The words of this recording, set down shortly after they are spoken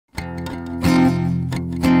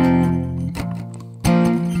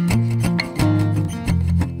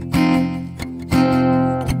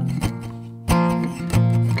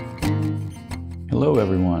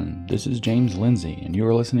this is James Lindsay, and you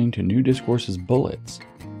are listening to New Discourses Bullets.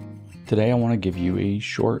 Today I want to give you a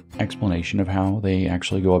short explanation of how they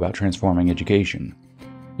actually go about transforming education.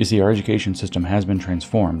 You see, our education system has been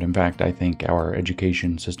transformed. In fact, I think our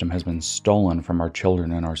education system has been stolen from our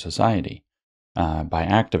children and our society by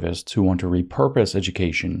activists who want to repurpose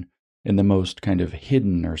education in the most kind of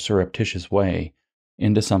hidden or surreptitious way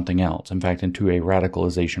into something else. In fact, into a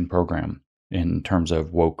radicalization program in terms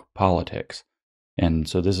of woke politics. And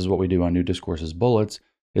so this is what we do on New Discourses Bullets,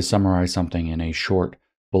 is summarize something in a short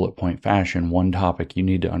bullet point fashion, one topic you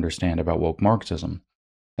need to understand about woke Marxism.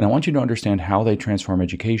 And I want you to understand how they transform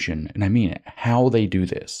education, and I mean it, how they do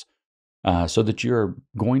this, so that you're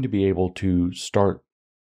going to be able to start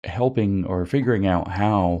helping or figuring out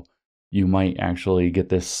how you might actually get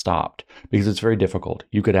this stopped, because it's very difficult.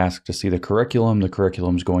 You could ask to see the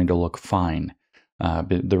curriculum's going to look fine.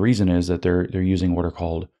 But the reason is that they're using what are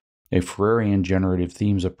called a Freirean generative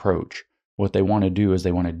themes approach. What they want to do is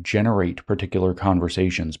they want to generate particular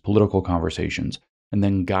conversations, political conversations, and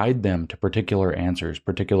then guide them to particular answers,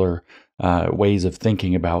 particular ways of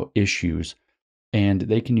thinking about issues. And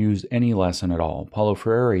they can use any lesson at all. Paulo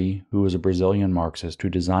Freire, who was a Brazilian Marxist who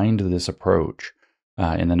designed this approach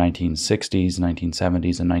in the 1960s,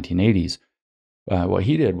 1970s, and 1980s, what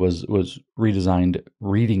he did was redesigned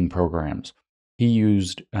reading programs. He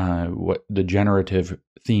used what the generative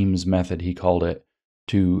themes method, he called it,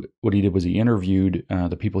 what he did was he interviewed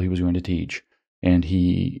the people he was going to teach, and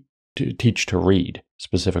he teach to read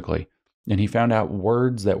specifically. And he found out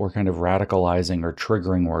words that were kind of radicalizing or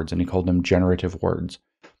triggering words, and he called them generative words.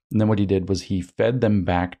 And then what he did was he fed them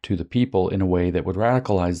back to the people in a way that would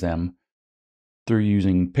radicalize them through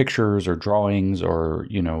using pictures or drawings, or,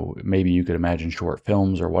 maybe you could imagine short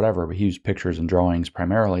films or whatever, but he used pictures and drawings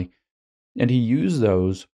primarily. And he used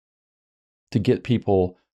those to get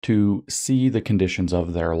people to see the conditions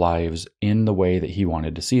of their lives in the way that he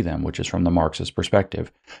wanted to see them, which is from the Marxist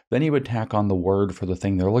perspective. Then he would tack on the word for the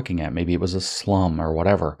thing they're looking at. Maybe it was a slum or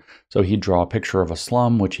whatever. So he'd draw a picture of a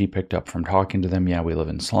slum, which he picked up from talking to them. Yeah, we live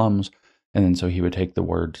in slums. And then so he would take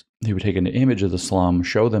an image of the slum,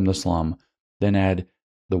 show them the slum, then add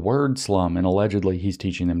the word slum, and allegedly he's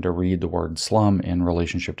teaching them to read the word slum in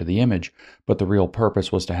relationship to the image. But the real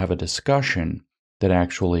purpose was to have a discussion that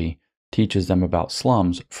actually teaches them about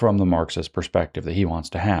slums from the Marxist perspective that he wants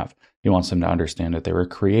to have. He wants them to understand that they were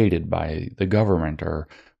created by the government or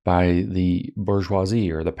by the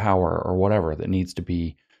bourgeoisie or the power or whatever that needs to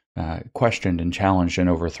be questioned and challenged and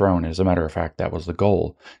overthrown. As a matter of fact, that was the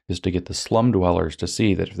goal, is to get the slum dwellers to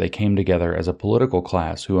see that if they came together as a political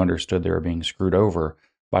class who understood they were being screwed over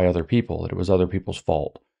by other people, that it was other people's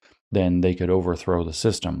fault, then they could overthrow the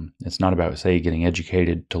system. It's not about, say, getting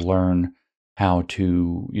educated to learn how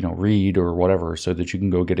to, read or whatever so that you can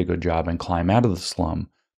go get a good job and climb out of the slum.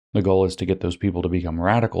 The goal is to get those people to become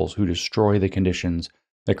radicals who destroy the conditions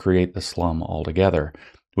that create the slum altogether,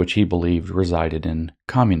 which he believed resided in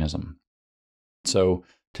communism. So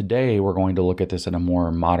today we're going to look at this in a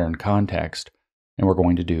more modern context, and we're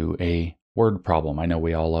going to do a word problem. I know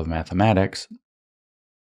we all love mathematics,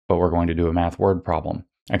 but we're going to do a math word problem.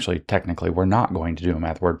 Actually, technically, we're not going to do a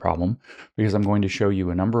math word problem, because I'm going to show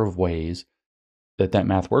you a number of ways that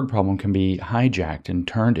math word problem can be hijacked and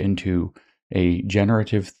turned into a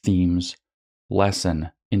generative themes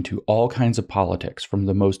lesson into all kinds of politics, from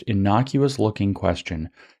the most innocuous looking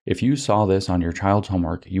question. If you saw this on your child's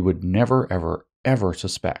homework, you would never, ever, ever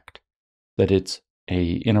suspect that it's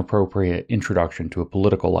a inappropriate introduction to a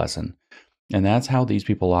political lesson. And that's how these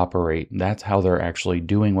people operate. That's how they're actually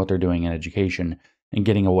doing what they're doing in education and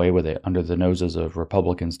getting away with it under the noses of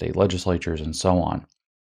Republican state legislatures and so on.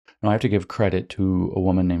 Now, I have to give credit to a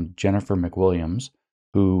woman named Jennifer McWilliams,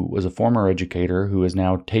 who was a former educator who is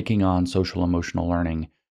now taking on social emotional learning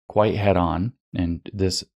quite head on. And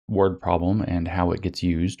this word problem and how it gets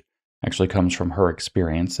used actually comes from her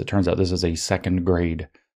experience. It turns out this is a second grade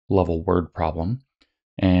level word problem.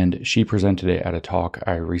 And she presented it at a talk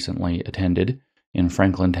I recently attended in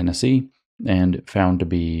Franklin, Tennessee, and found to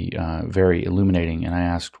be very illuminating. And I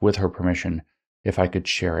asked, with her permission, if I could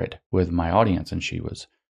share it with my audience, and she was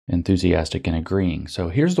enthusiastic in agreeing. So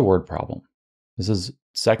here's the word problem. This is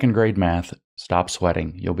second grade math. Stop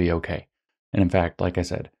sweating. You'll be okay. And in fact, like I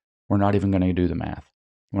said, we're not even going to do the math.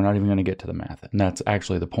 We're not even going to get to the math. And that's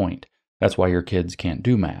actually the point. That's why your kids can't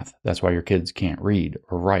do math. That's why your kids can't read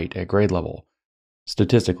or write at grade level.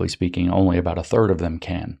 Statistically speaking, only about a third of them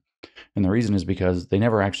can. And the reason is because they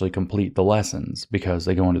never actually complete the lessons, because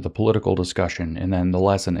they go into the political discussion and then the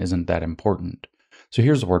lesson isn't that important. So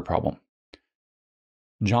here's the word problem.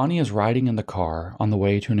 Johnny is riding in the car on the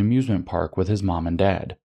way to an amusement park with his mom and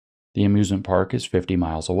dad. The amusement park is 50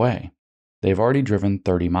 miles away. They've already driven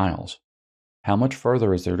 30 miles. How much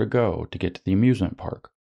further is there to go to get to the amusement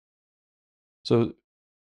park? So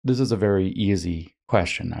this is a very easy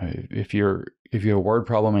question. If you have word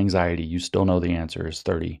problem anxiety, you still know the answer is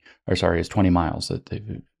 20 miles.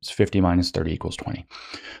 It's 50 minus 30 equals 20.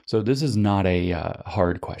 So this is not a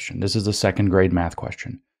hard question. This is a second grade math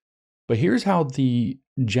question. But here's how the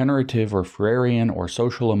generative or Freirean or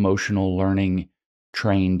social emotional learning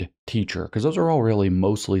trained teacher, because those are all really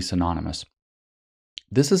mostly synonymous.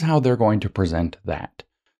 This is how they're going to present that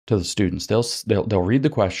to the students. They'll read the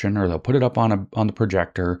question, or they'll put it up on the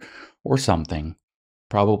projector or something,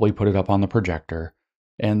 probably put it up on the projector,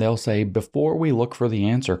 and they'll say, before we look for the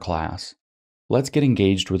answer, class, let's get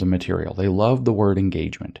engaged with the material. They love the word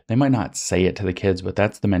engagement. They might not say it to the kids, but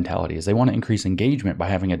that's the mentality, is they want to increase engagement by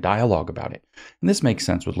having a dialogue about it. And this makes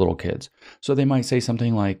sense with little kids. So they might say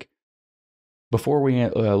something like, before we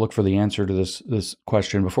look for the answer to this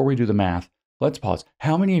question, before we do the math, let's pause.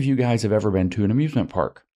 How many of you guys have ever been to an amusement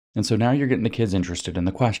park? And so now you're getting the kids interested in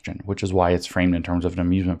the question, which is why it's framed in terms of an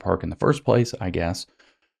amusement park in the first place, I guess.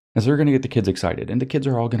 And so you're going to get the kids excited. And the kids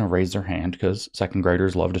are all going to raise their hand because second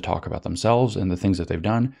graders love to talk about themselves and the things that they've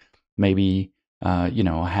done. Maybe,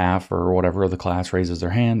 half or whatever of the class raises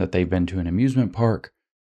their hand that they've been to an amusement park,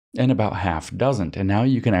 and about half doesn't. And now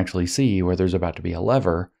you can actually see where there's about to be a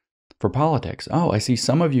lever for politics. Oh, I see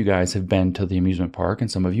some of you guys have been to the amusement park and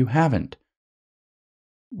some of you haven't.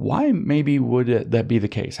 Why maybe would that be the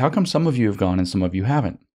case? How come some of you have gone and some of you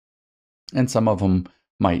haven't? And some of them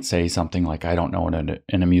might say something like, I don't know what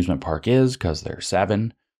an amusement park is because they're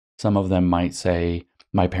 7. Some of them might say,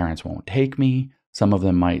 my parents won't take me. Some of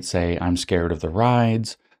them might say, I'm scared of the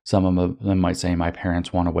rides. Some of them might say, my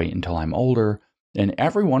parents want to wait until I'm older. And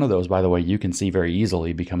every one of those, by the way, you can see very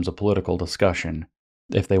easily becomes a political discussion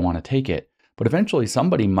if they want to take it. But eventually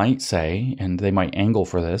somebody might say, and they might angle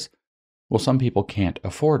for this, well, some people can't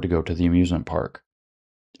afford to go to the amusement park.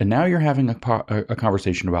 And now you're having a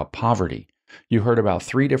conversation about poverty. You heard about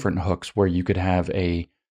 3 different hooks where you could have a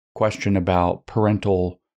question about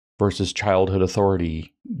parental versus childhood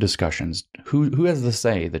authority discussions. Who has the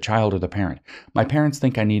say, the child or the parent? My parents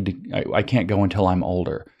think I can't go until I'm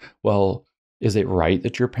older. Well, is it right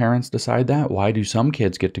that your parents decide that? Why do some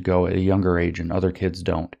kids get to go at a younger age and other kids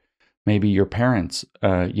don't? Maybe your parents,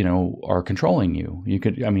 are controlling you.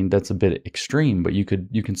 That's a bit extreme, but you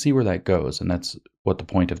can see where that goes, and that's what the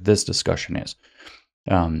point of this discussion is.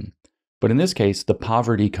 But in this case, the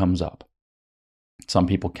poverty comes up. Some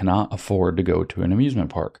people cannot afford to go to an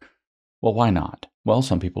amusement park. Well, why not? Well,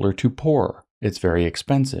 some people are too poor. It's very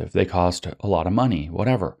expensive. They cost a lot of money,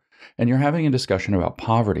 whatever. And you're having a discussion about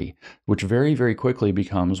poverty, which very, very quickly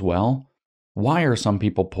becomes, well, why are some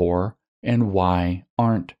people poor and why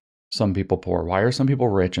aren't some people poor? Why are some people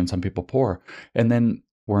rich and some people poor? And then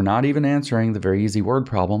we're not even answering the very easy word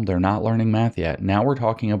problem. They're not learning math yet. Now we're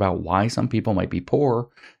talking about why some people might be poor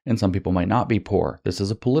and some people might not be poor. This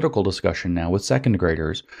is a political discussion now with second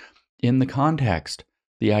graders. In the context,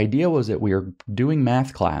 the idea was that we are doing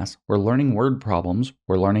math class, we're learning word problems,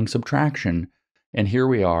 we're learning subtraction, and here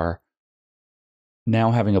we are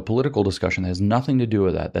now having a political discussion that has nothing to do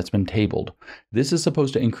with that, that's been tabled. This is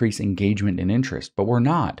supposed to increase engagement and interest, but we're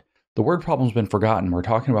not. The word problem's been forgotten. We're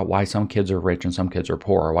talking about why some kids are rich and some kids are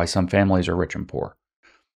poor, or why some families are rich and poor,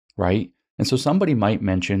 right? And so somebody might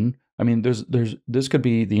mention, this could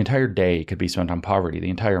be, the entire day could be spent on poverty. The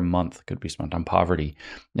entire month could be spent on poverty.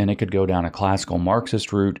 And it could go down a classical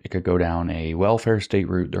Marxist route. It could go down a welfare state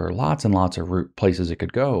route. There are lots and lots of places it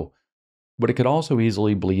could go. But it could also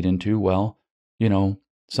easily bleed into,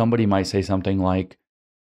 somebody might say something like,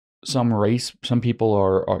 some people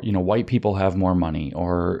are, white people have more money,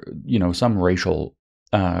 or, some racial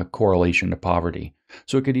correlation to poverty.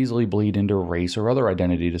 So it could easily bleed into race or other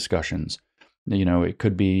identity discussions. It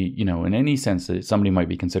could be, in any sense that somebody might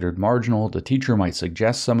be considered marginal. The teacher might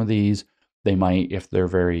suggest some of these. They might, if they're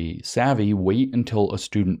very savvy, wait until a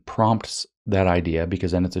student prompts that idea,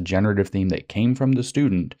 because then it's a generative theme that came from the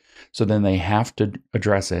student. So then they have to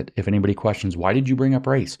address it. If anybody questions, why did you bring up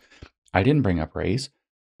race? I didn't bring up race.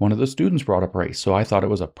 One of the students brought up race, so I thought it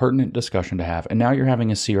was a pertinent discussion to have. And now you're having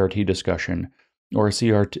a CRT discussion, or a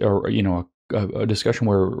CRT, or a discussion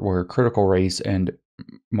where critical race and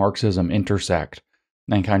Marxism intersect,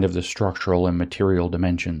 and kind of the structural and material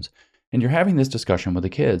dimensions. And you're having this discussion with the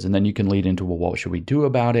kids, and then you can lead into, well, what should we do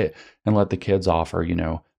about it? And let the kids offer,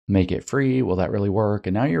 make it free. Will that really work?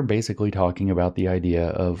 And now you're basically talking about the idea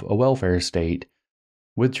of a welfare state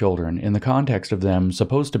with children in the context of them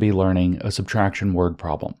supposed to be learning a subtraction word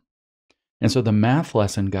problem. And so the math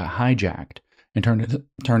lesson got hijacked and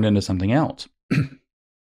turned into something else.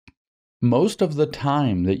 most of the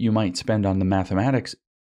time that you might spend on the mathematics,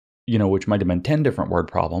 which might have been 10 different word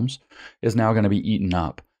problems, is now going to be eaten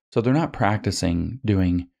up. So they're not practicing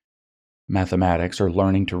doing mathematics or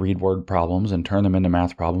learning to read word problems and turn them into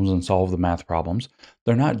math problems and solve the math problems.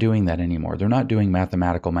 They're not doing that anymore. They're not doing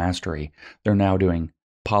mathematical mastery. They're now doing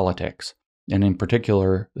politics. And in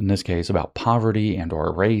particular, in this case, about poverty and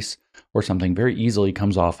or race, or something very easily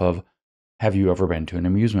comes off of, have you ever been to an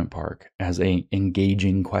amusement park, as a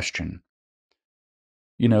engaging question.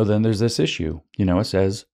 Then there's this issue. It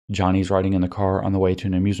says Johnny's riding in the car on the way to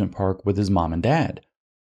an amusement park with his mom and dad.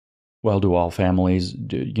 Well, do all families,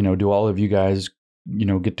 do all of you guys,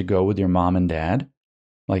 get to go with your mom and dad?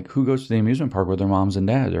 Like, who goes to the amusement park with their moms and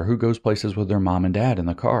dads? Or who goes places with their mom and dad in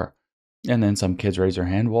the car? And then some kids raise their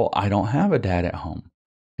hand, well, I don't have a dad at home.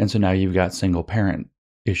 And so now you've got single parent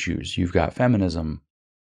issues. You've got feminism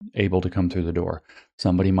able to come through the door.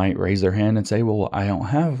 Somebody might raise their hand and say, well, I don't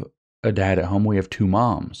have a dad at home. We have two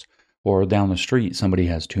moms. Or down the street, somebody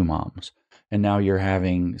has two moms. And now you're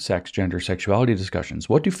having sex, gender, sexuality discussions.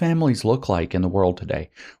 What do families look like in the world today?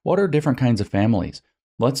 What are different kinds of families?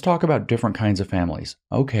 Let's talk about different kinds of families.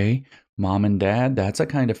 Okay, mom and dad, that's a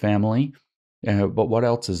kind of family. But what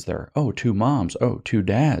else is there? Oh, two moms. Oh, two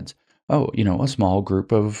dads. Oh, a small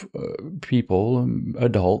group of people,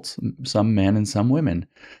 adults, some men and some women.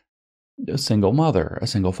 A single mother, a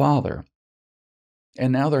single father.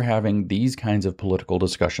 And now they're having these kinds of political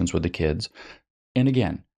discussions with the kids. And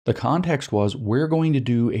again, the context was, we're going to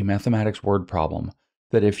do a mathematics word problem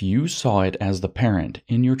that if you saw it as the parent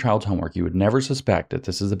in your child's homework, you would never suspect that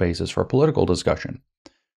this is the basis for a political discussion.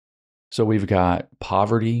 So we've got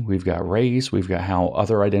poverty, we've got race, we've got how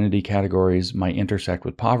other identity categories might intersect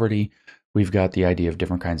with poverty. We've got the idea of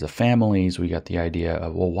different kinds of families. We got the idea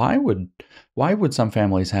of, well, why would some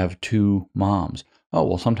families have two moms? Oh,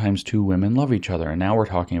 well, sometimes two women love each other. And now we're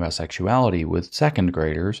talking about sexuality with second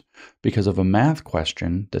graders because of a math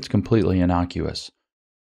question that's completely innocuous.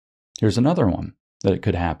 Here's another one that it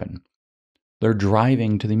could happen. They're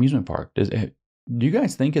driving to the amusement park. Do you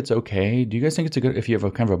guys think it's okay? Do you guys think it's if you have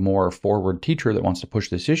a kind of a more forward teacher that wants to push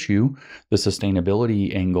this issue, the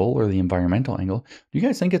sustainability angle or the environmental angle, do you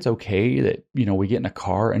guys think it's okay that, we get in a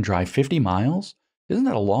car and drive 50 miles? Isn't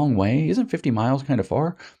that a long way? Isn't 50 miles kind of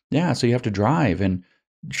far? Yeah, so you have to drive. And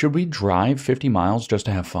should we drive 50 miles just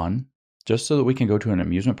to have fun? Just so that we can go to an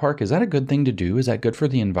amusement park? Is that a good thing to do? Is that good for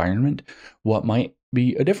the environment? What might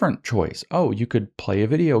be a different choice? Oh, you could play a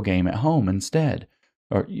video game at home instead.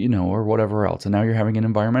 Or whatever else. And now you're having an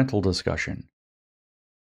environmental discussion.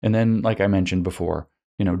 And then, like I mentioned before,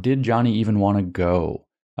 did Johnny even want to go?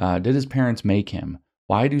 Did his parents make him?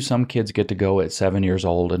 Why do some kids get to go at 7 years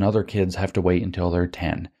old and other kids have to wait until they're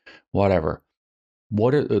 10? Whatever.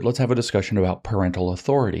 Let's have a discussion about parental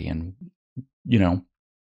authority. And,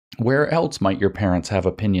 where else might your parents have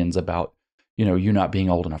opinions about, you not being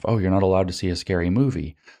old enough? Oh, you're not allowed to see a scary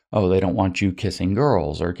movie. Oh, they don't want you kissing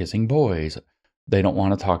girls or kissing boys. They don't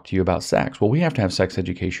want to talk to you about sex. Well, we have to have sex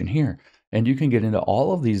education here. And you can get into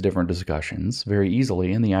all of these different discussions very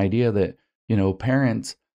easily. And the idea that,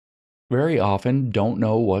 parents very often don't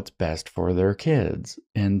know what's best for their kids.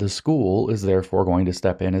 And the school is therefore going to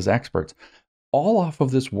step in as experts. All off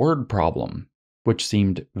of this word problem, which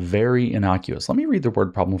seemed very innocuous. Let me read the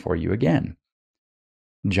word problem for you again.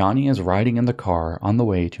 Johnny is riding in the car on the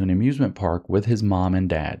way to an amusement park with his mom and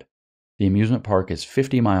dad. The amusement park is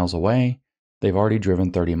 50 miles away. They've already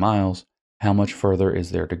driven 30 miles. How much further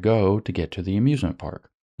is there to go to get to the amusement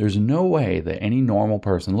park? There's no way that any normal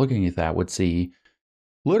person looking at that would see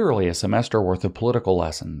literally a semester worth of political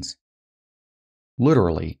lessons.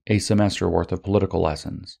 Literally a semester worth of political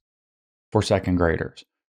lessons for second graders.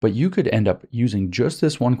 But you could end up using just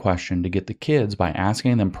this one question to get the kids by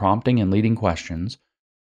asking them prompting and leading questions.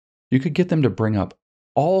 You could get them to bring up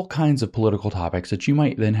all kinds of political topics that you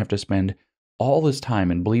might then have to spend all this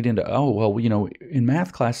time and bleed into, in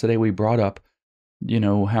math class today we brought up,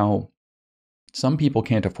 how some people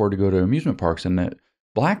can't afford to go to amusement parks and that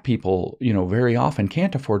Black people, very often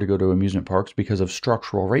can't afford to go to amusement parks because of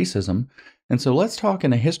structural racism. And so let's talk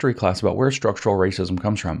in a history class about where structural racism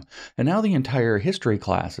comes from. And now the entire history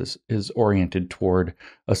class is oriented toward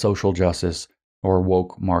a social justice or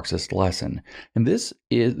woke Marxist lesson. And this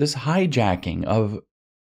hijacking of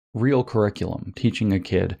real curriculum, teaching a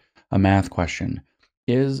kid a math question,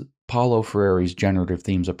 is Paulo Freire's generative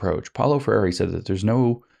themes approach. Paulo Freire said that there's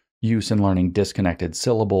no use in learning disconnected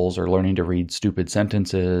syllables or learning to read stupid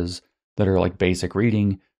sentences that are like basic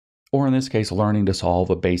reading, or in this case, learning to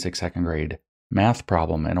solve a basic second grade math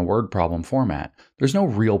problem and a word problem format. There's no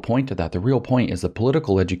real point to that. The real point is the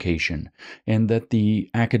political education, and that the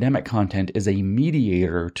academic content is a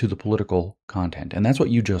mediator to the political content. And that's what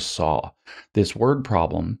you just saw. This word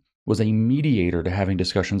problem was a mediator to having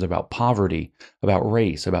discussions about poverty, about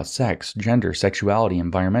race, about sex, gender, sexuality,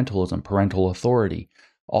 environmentalism, parental authority,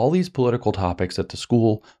 all these political topics that the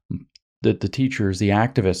school, that the teachers, the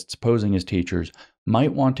activists posing as teachers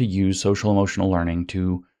might want to use social emotional learning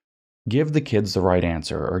to give the kids the right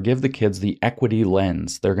answer, or give the kids the equity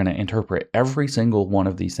lens. They're going to interpret every single one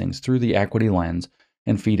of these things through the equity lens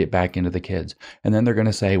and feed it back into the kids. And then they're going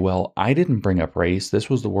to say, well, I didn't bring up race. This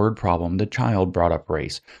was the word problem. The child brought up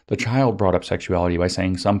race. The child brought up sexuality by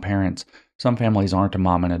saying some families aren't a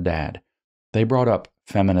mom and a dad. They brought up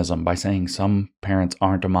feminism by saying some parents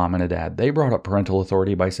aren't a mom and a dad. They brought up parental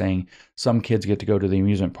authority by saying some kids get to go to the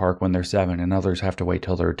amusement park when they're 7 and others have to wait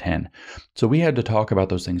till they're 10. So we had to talk about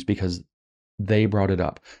those things because they brought it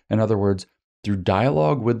up. In other words, through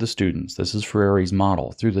dialogue with the students, this is Freire's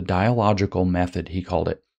model, through the dialogical method, he called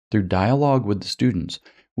it. Through dialogue with the students,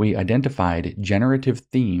 we identified generative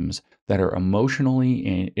themes that are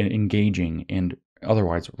emotionally engaging and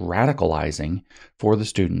otherwise radicalizing for the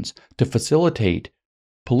students to facilitate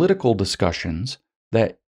political discussions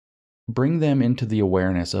that bring them into the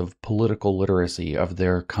awareness of political literacy of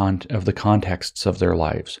the contexts of their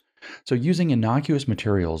lives. So using innocuous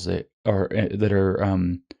materials that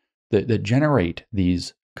generate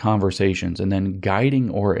these conversations, and then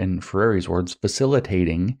guiding, or in Freire's words,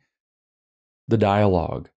 facilitating the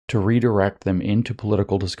dialogue to redirect them into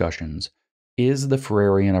political discussions, is the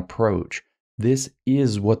Freirean approach. This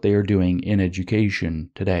is what they are doing in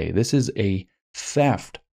education today. This is a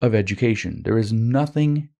theft of education. There is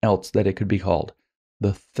nothing else that it could be called.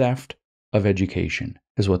 The theft of education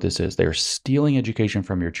is what this is. They are stealing education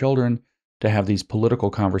from your children to have these political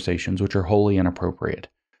conversations, which are wholly inappropriate,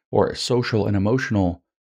 or social and emotional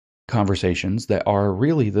conversations that are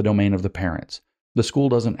really the domain of the parents. The school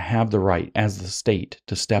doesn't have the right, as the state,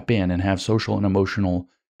 to step in and have social and emotional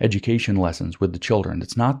education lessons with the children.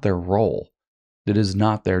 It's not their role. It is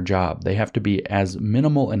not their job. They have to be as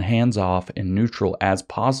minimal and hands-off and neutral as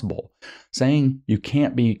possible. Saying you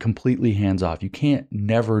can't be completely hands-off. You can't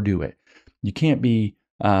never do it. You can't be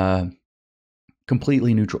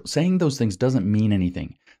completely neutral. Saying those things doesn't mean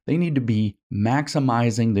anything. They need to be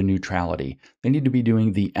maximizing the neutrality. They need to be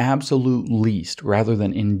doing the absolute least rather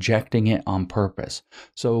than injecting it on purpose.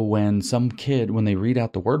 So when they read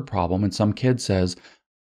out the word problem and some kid says,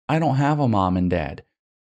 I don't have a mom and dad,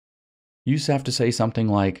 you just have to say something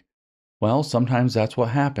like, well, sometimes that's what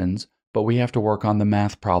happens, but we have to work on the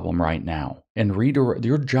math problem right now. And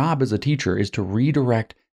your job as a teacher is to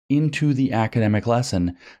redirect into the academic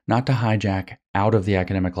lesson, not to hijack out of the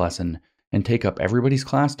academic lesson and take up everybody's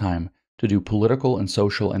class time to do political and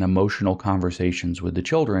social and emotional conversations with the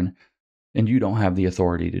children. And you don't have the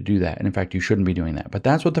authority to do that. And in fact, you shouldn't be doing that. But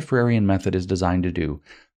that's what the Freirean method is designed to do.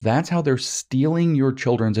 That's how they're stealing your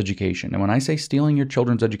children's education. And when I say stealing your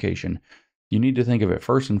children's education, you need to think of it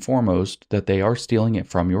first and foremost that they are stealing it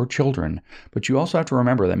from your children. But you also have to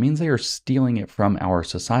remember that means they are stealing it from our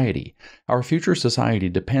society. Our future society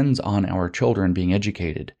depends on our children being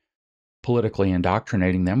educated. Politically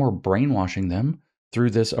indoctrinating them or brainwashing them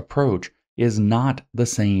through this approach is not the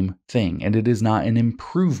same thing. And it is not an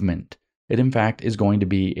improvement. It, in fact, is going to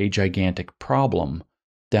be a gigantic problem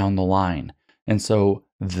down the line. And so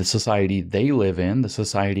the society they live in, the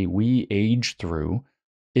society we age through,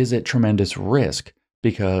 is at tremendous risk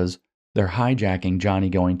because they're hijacking Johnny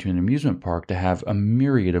going to an amusement park to have a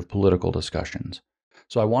myriad of political discussions.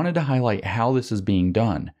 So I wanted to highlight how this is being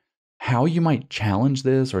done. How you might challenge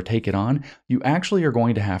this or take it on, you actually are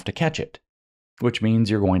going to have to catch it, which means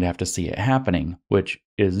you're going to have to see it happening, which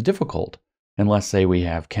is difficult. Unless, say, we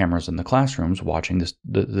have cameras in the classrooms watching this,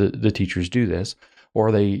 the teachers do this,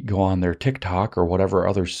 or they go on their TikTok or whatever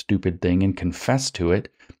other stupid thing and confess to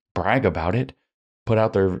it, brag about it, put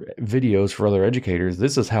out their videos for other educators.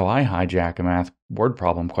 This is how I hijack a math word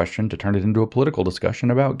problem question to turn it into a political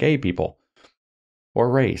discussion about gay people, or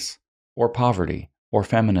race, or poverty, or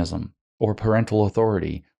feminism, or parental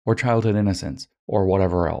authority, or childhood innocence, or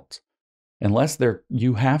whatever else. Unless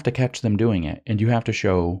you have to catch them doing it, and you have to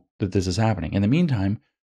show that this is happening. In the meantime,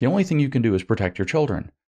 the only thing you can do is protect your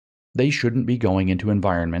children. They shouldn't be going into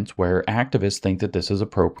environments where activists think that this is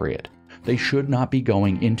appropriate. They should not be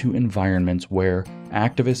going into environments where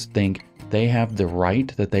activists think they have the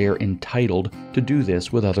right, that they are entitled to do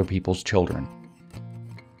this with other people's children.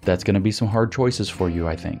 That's going to be some hard choices for you,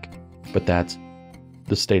 I think. But that's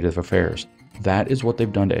the state of affairs. That is what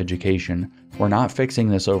they've done to education. We're not fixing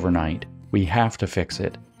this overnight. We have to fix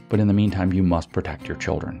it. but in the meantime, you must protect your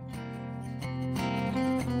children.